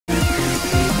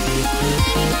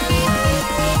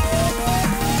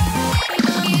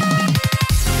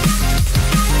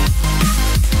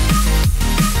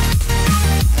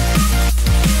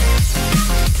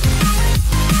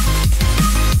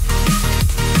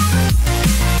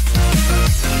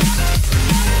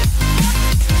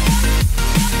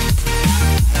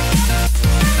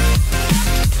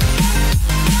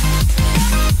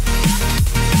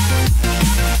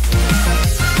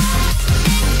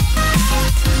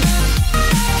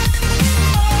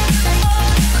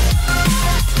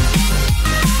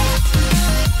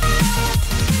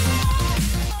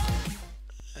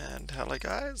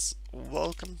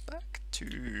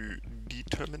to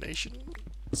Determination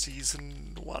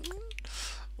Season 1,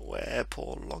 where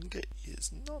poor Longer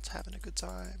is not having a good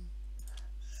time,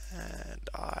 and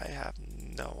I have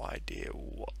no idea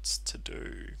what to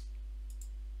do.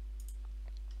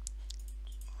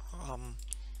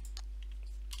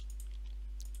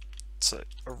 So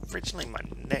originally my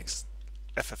next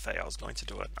FFA I was going to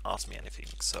do an Ask Me Anything,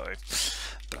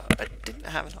 but I didn't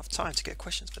have enough time to get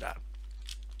questions for that.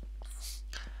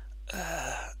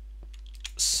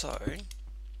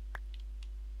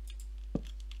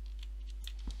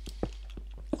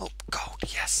 Oh, gold,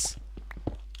 yes!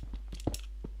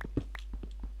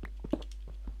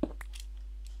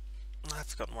 I've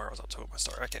forgotten where I was up to with my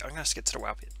story. Okay, I'm gonna skip to the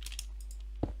WoW bit.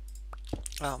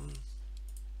 A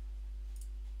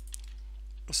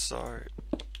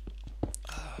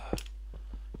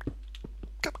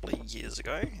couple of years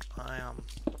ago, I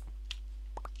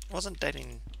wasn't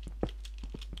dating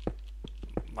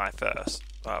my first.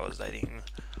 I was dating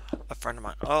a friend of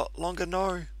mine. Oh, Longer,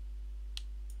 no!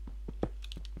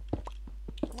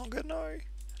 Longer, no!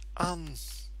 I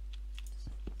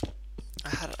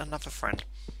had another friend.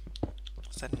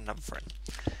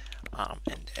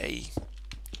 And they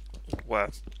were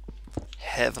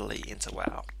heavily into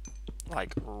WoW.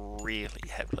 Like, really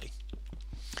heavily.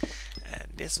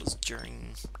 And this was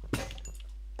during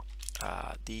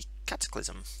the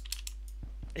Cataclysm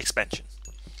expansion.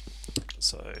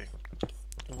 So,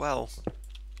 well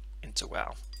into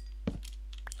WoW.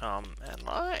 And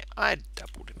I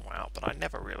dabbled in WoW, but I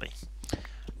never really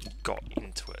got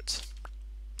into it.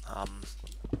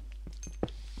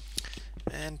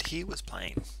 And he was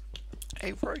playing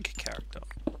a rogue character.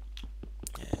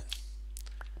 Yeah.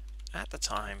 At the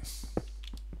time,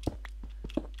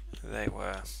 they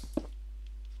were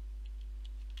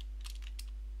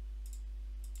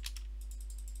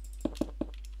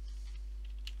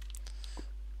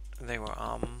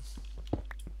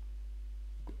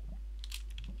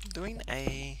doing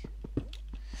a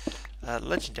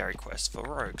legendary quest for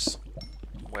rogues,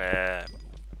 where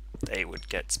they would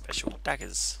get special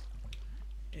daggers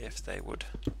if they would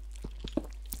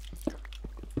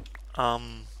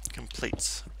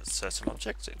complete certain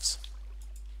objectives.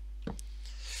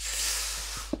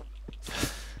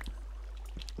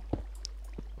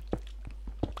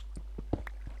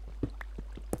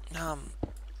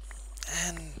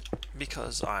 And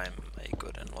because I'm a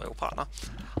good and loyal partner,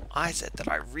 I said that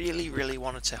I really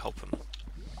wanted to help him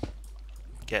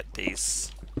get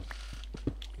these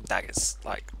daggers.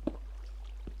 Like,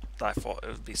 I thought it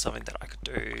would be something that I could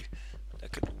do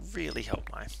that could really help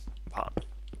my partner.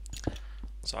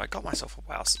 So I got myself a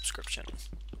WoW subscription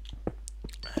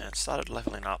and started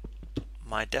leveling up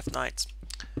my Death Knight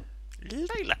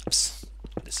Laylaps.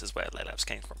 This is where Laylaps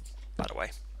came from, by the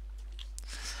way.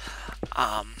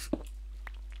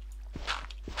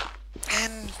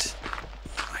 And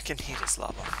I can hear this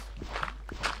lava.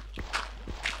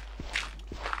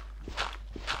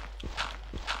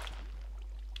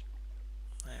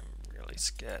 I'm really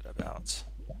scared about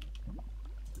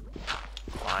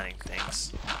mining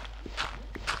things.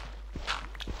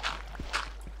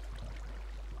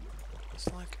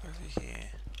 It's like over here.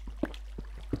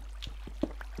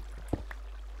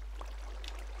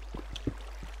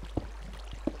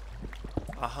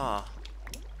 Aha.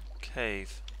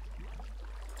 Cave.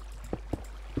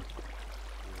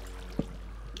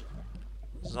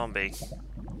 Zombie.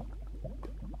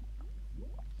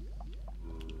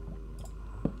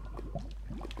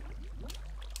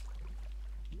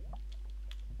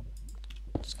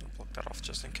 Just gonna block that off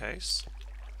just in case.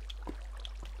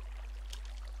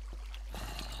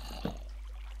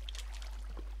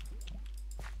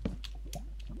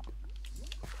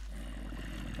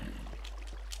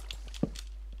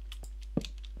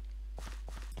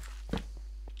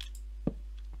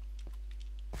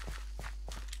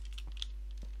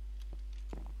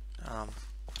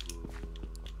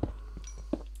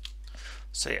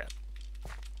 So yeah,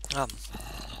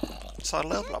 so I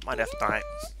leveled up my Death Knight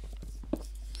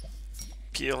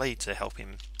purely to help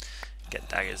him get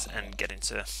daggers and get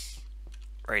into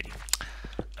raiding.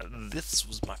 This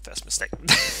was my first mistake.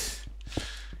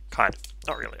 Kind of,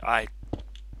 not really. I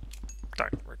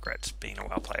don't regret being a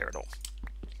WoW player at all.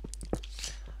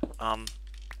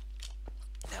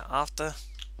 Now after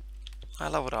I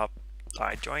leveled up,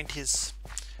 I joined his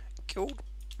guild,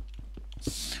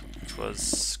 which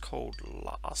was called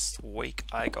Last Week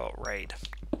I Got Raid.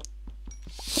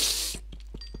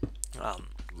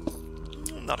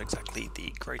 Not exactly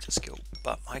the greatest guild,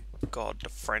 but my god, the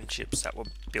friendships that were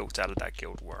built out of that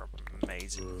guild were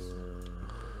amazing.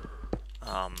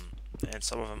 And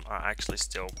some of them are actually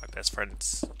still my best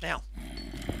friends now.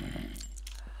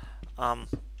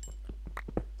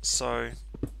 So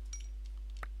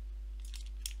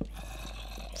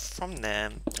from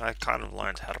there, I kind of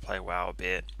learned how to play WoW a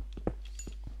bit.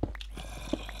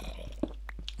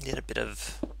 Did a bit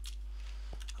of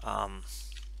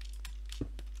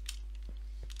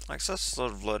like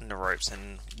sort of learning the ropes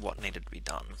and what needed to be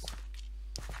done,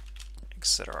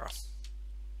 etc.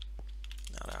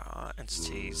 Now there are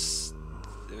entities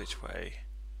which way,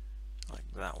 like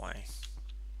that way,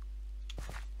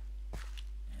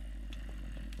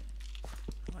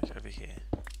 like over here.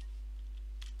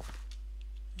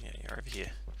 Yeah, you're over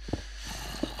here.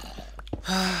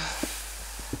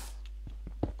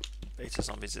 Beta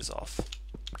zombies is off.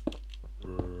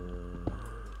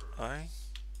 Oh.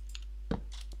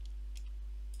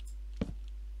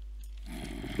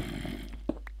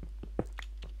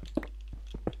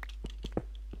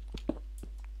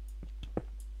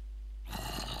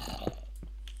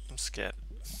 I'm scared.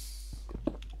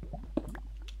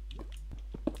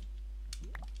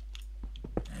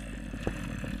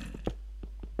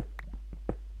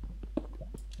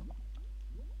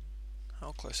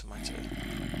 How close am I to it?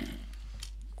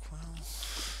 Well,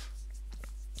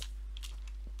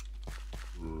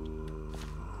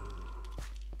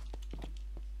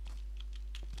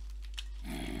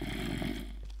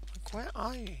 like, where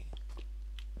are you?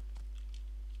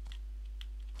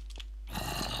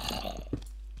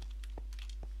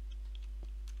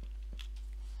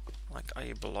 Like, are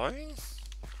you blowing?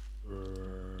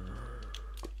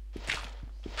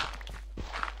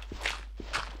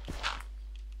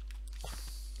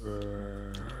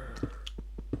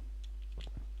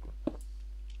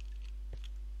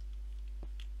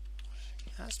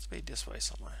 It has to be this way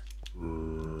somewhere.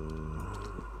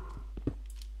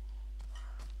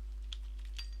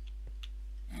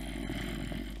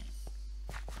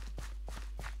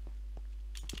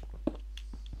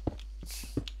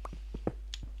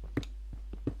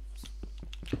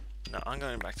 No, I'm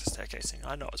going back to staircasing.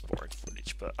 I know it's boring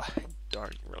footage, but I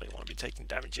don't really want to be taking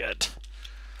damage yet.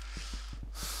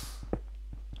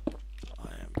 I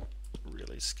am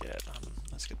really scared.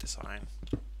 Let's get this iron.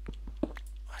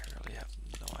 I really have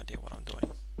no idea what I'm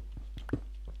doing.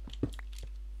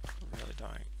 I really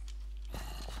don't.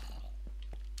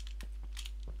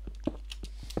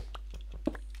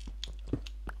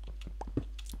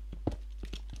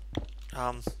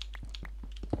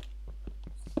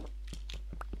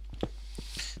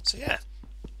 So yeah,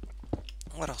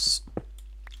 what else?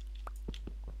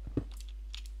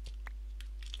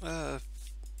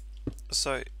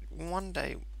 So one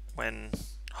day when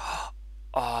oh,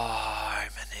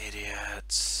 I'm an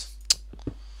idiot.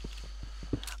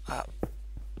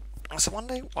 So one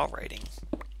day while raiding,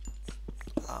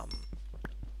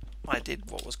 I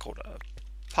did what was called a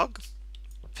pug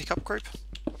pickup group,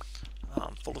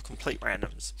 full of complete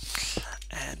randoms,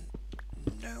 and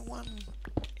no one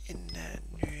in there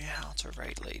knew how to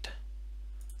raid lead.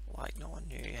 Like, no one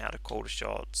knew how to call the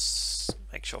shots,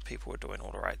 make sure people were doing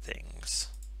all the right things,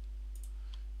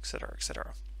 etc,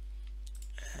 etc.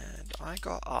 And I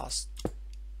got asked,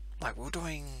 like, we were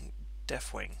doing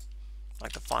Deathwing,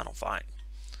 like the final fight,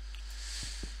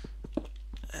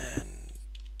 and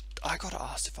I got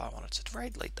asked if I wanted to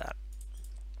raid lead that.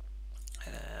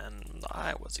 And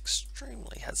I was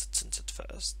extremely hesitant at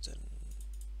first, and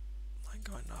like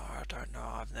going, no, I don't know,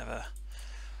 I've never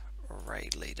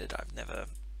raid leaded, I've never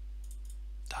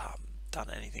done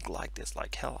anything like this.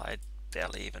 Like, hell, I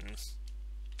barely even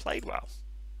played WoW.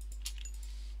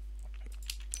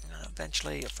 And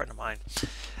eventually a friend of mine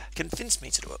convinced me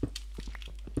to do it,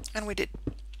 and we did.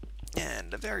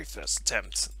 And the very first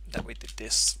attempt that we did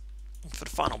this for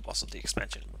the final boss of the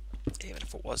expansion, even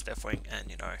if it was Deathwing, and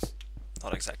you know,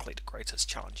 not exactly the greatest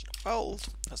challenge in the world,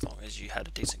 as long as you had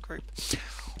a decent group,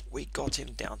 we got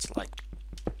him down to like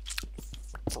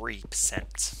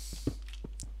 3%.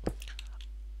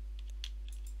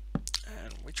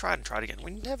 And we tried and tried again.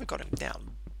 We never got him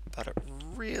down, but it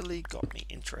really got me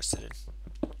interested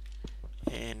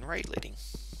in raid leading.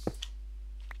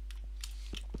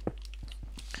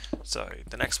 So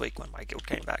the next week when my guild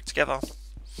came back together,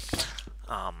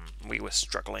 we were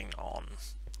struggling on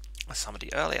some of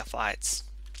the earlier fights,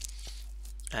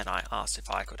 and I asked if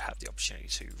I could have the opportunity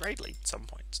to raid lead at some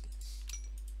point.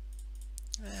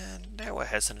 And they were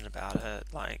hesitant about it,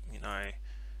 like, you know,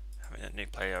 having a new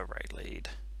player raid lead.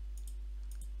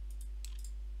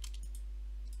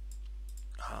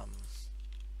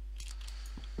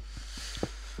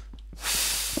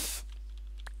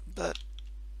 But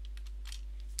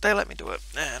they let me do it,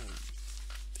 and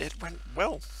it went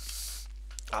well.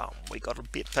 We got a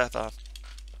bit further,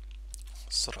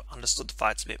 sort of understood the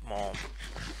fights a bit more,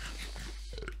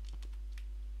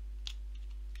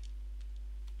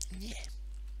 Yeah.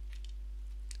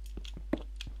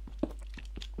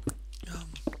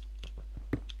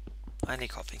 I need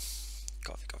coffee.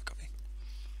 Coffee.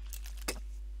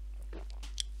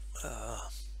 Huh.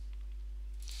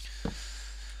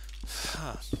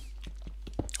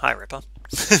 Hi, Ripper.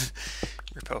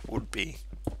 Ripper would be.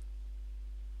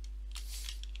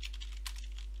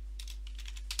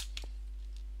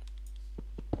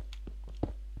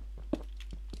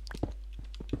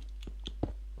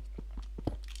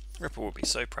 Ripper would be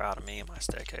so proud of me and my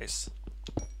staircase.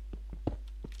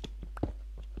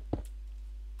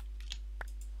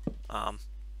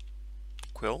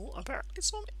 Quill apparently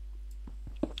saw me.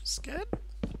 Scared?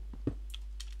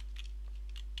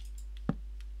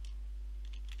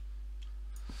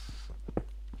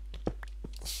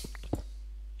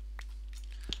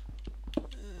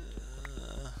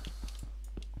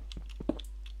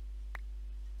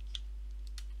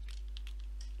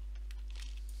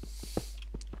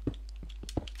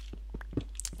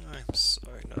 I'm so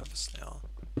nervous now.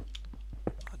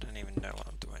 I don't even know what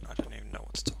I'm doing. I don't even know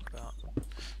what to talk about.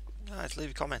 Guys,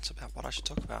 leave comments about what I should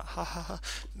talk about. Ha ha ha.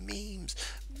 Memes.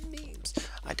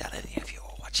 I doubt any of you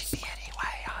are watching me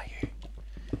anyway, are you?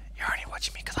 You're only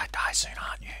watching me because I die soon,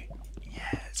 aren't you?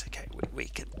 Yeah, it's okay. We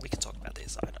can talk about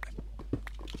this, I know.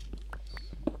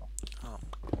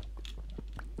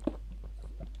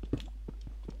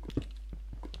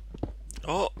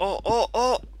 Oh!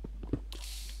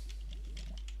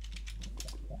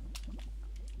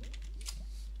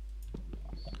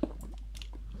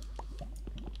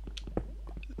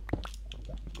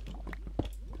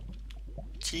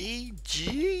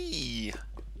 GG!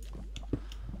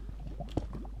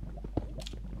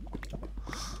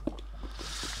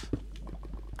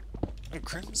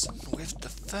 Crimson with the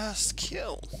first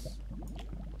kill.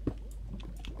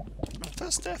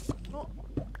 First death, not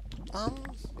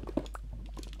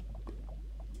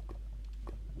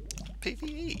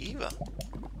PvE either.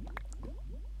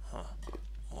 Huh.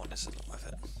 Oh, this isn't worth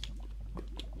it.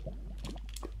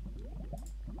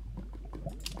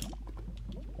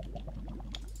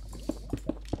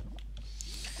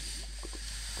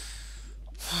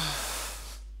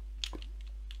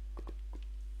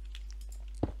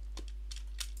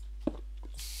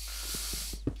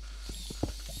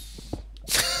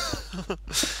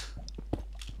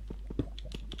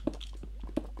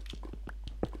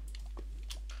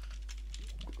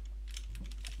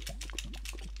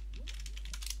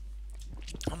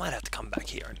 I might have to come back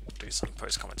here and do some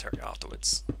post-commentary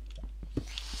afterwards.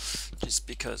 Just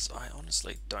because I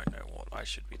honestly don't know what I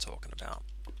should be talking about.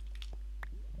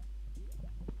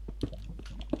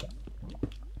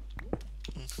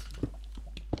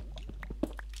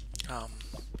 I'm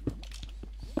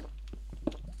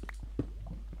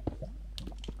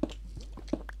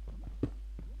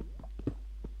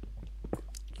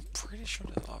pretty sure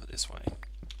there's lava this way.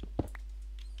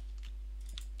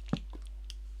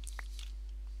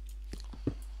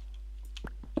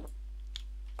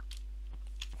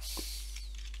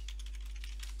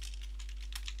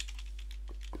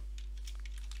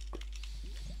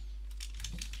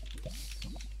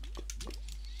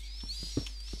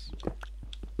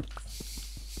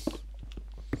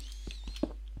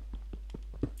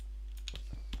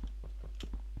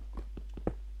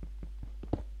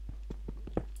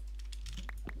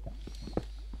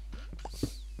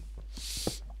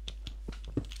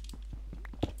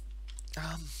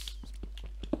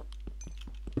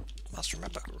 Must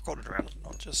remember, recorded around,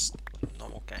 not just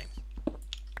normal game.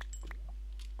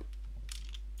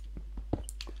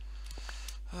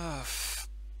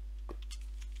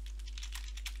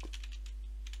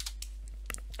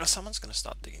 Someone's gonna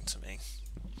start digging to me.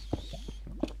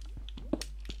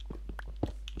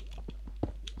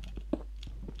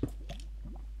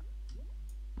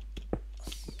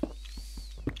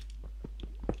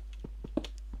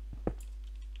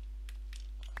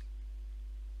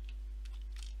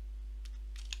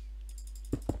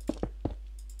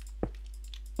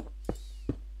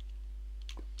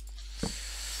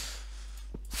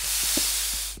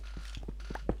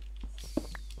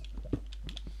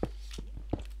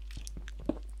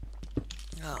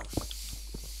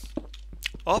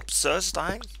 Oh, Sir's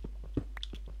dying.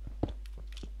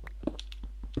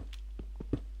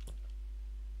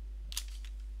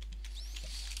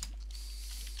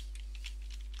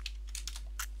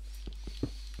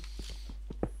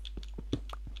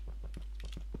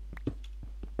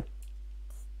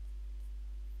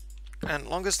 And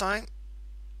longest dying.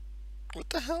 What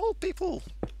the hell, people?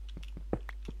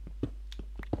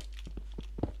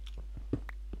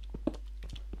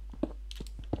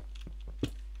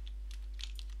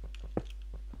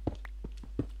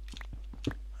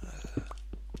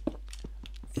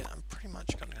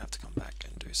 back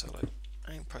and do solo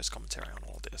and post commentary on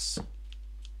all this,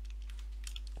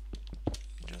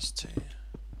 just to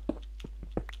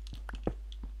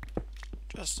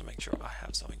make sure I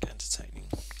have something entertaining.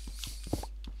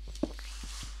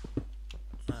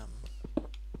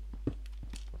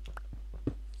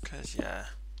 Because yeah,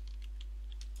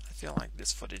 I feel like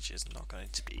this footage is not going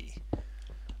to be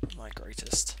my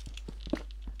greatest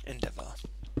endeavour.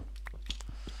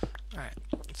 Alright,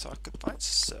 so I could fight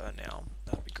Sir now,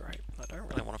 that'd be great. I don't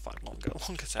really want to fight Longer,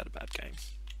 Longer's had a bad game.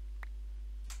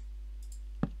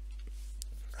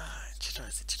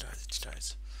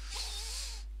 Itchy-toes.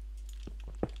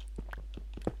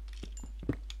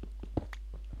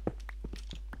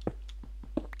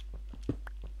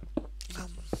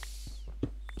 I'm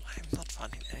not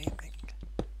finding anything.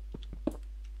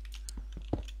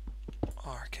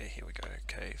 Oh, okay, here we go,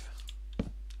 cave.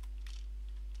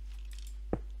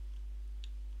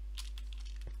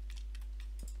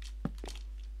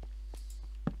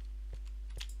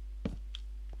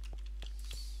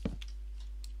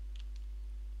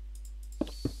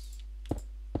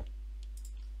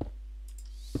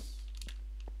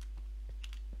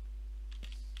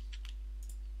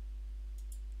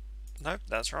 Nope,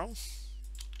 that's wrong.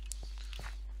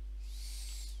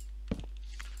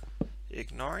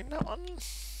 Ignoring that one.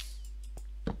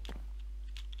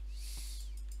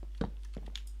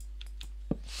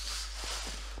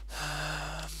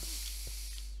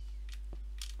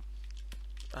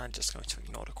 I'm just going to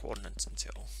ignore the coordinates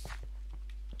until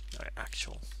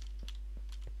actual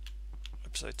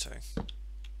episode 2.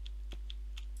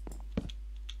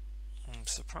 I'm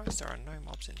surprised there are no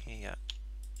mobs in here yet.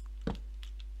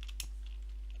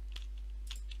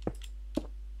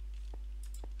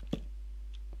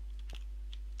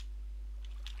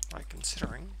 Like,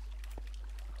 considering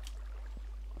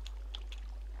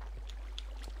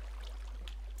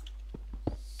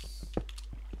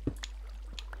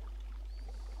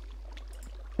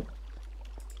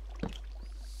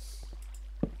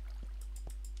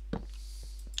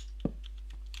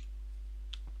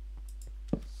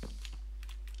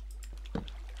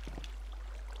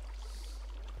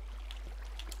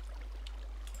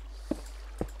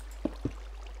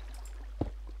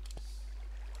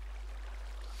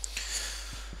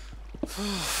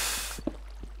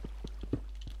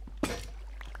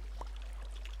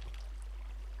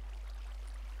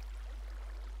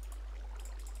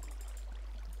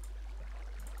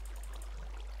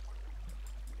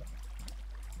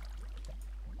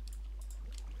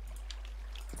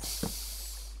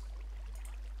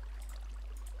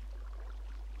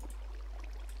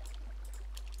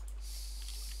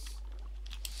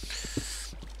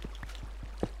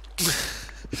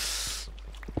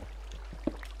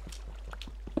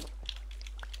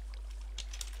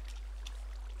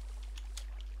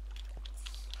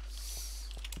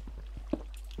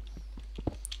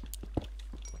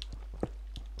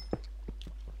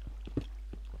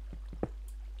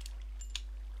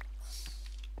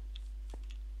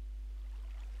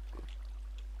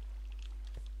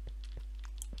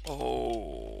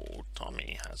oh,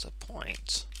 Tommy has a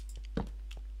point.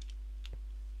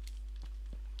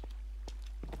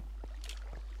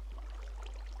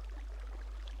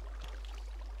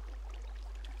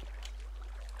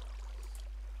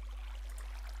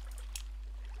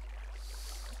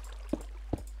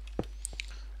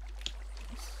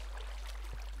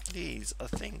 These are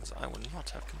things I would not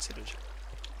have considered.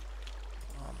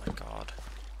 Oh my god.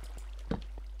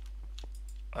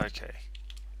 Okay.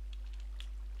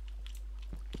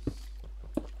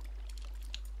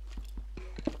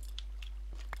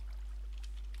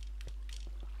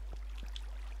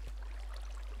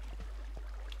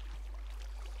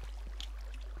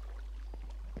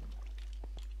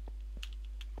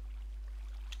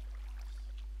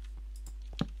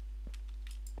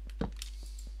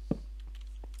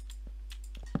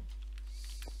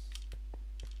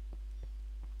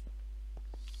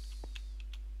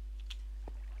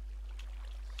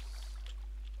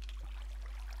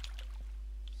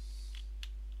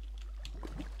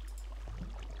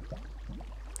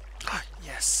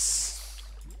 Yes.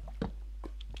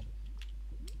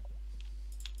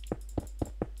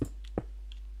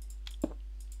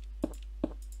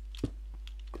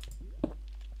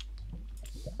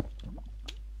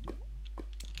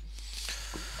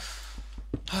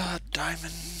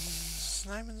 Diamonds.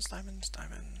 Diamonds, diamonds,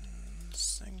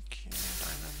 diamonds. Thank you,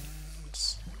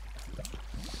 diamonds.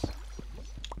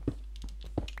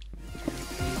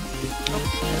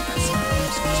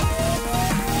 Oh,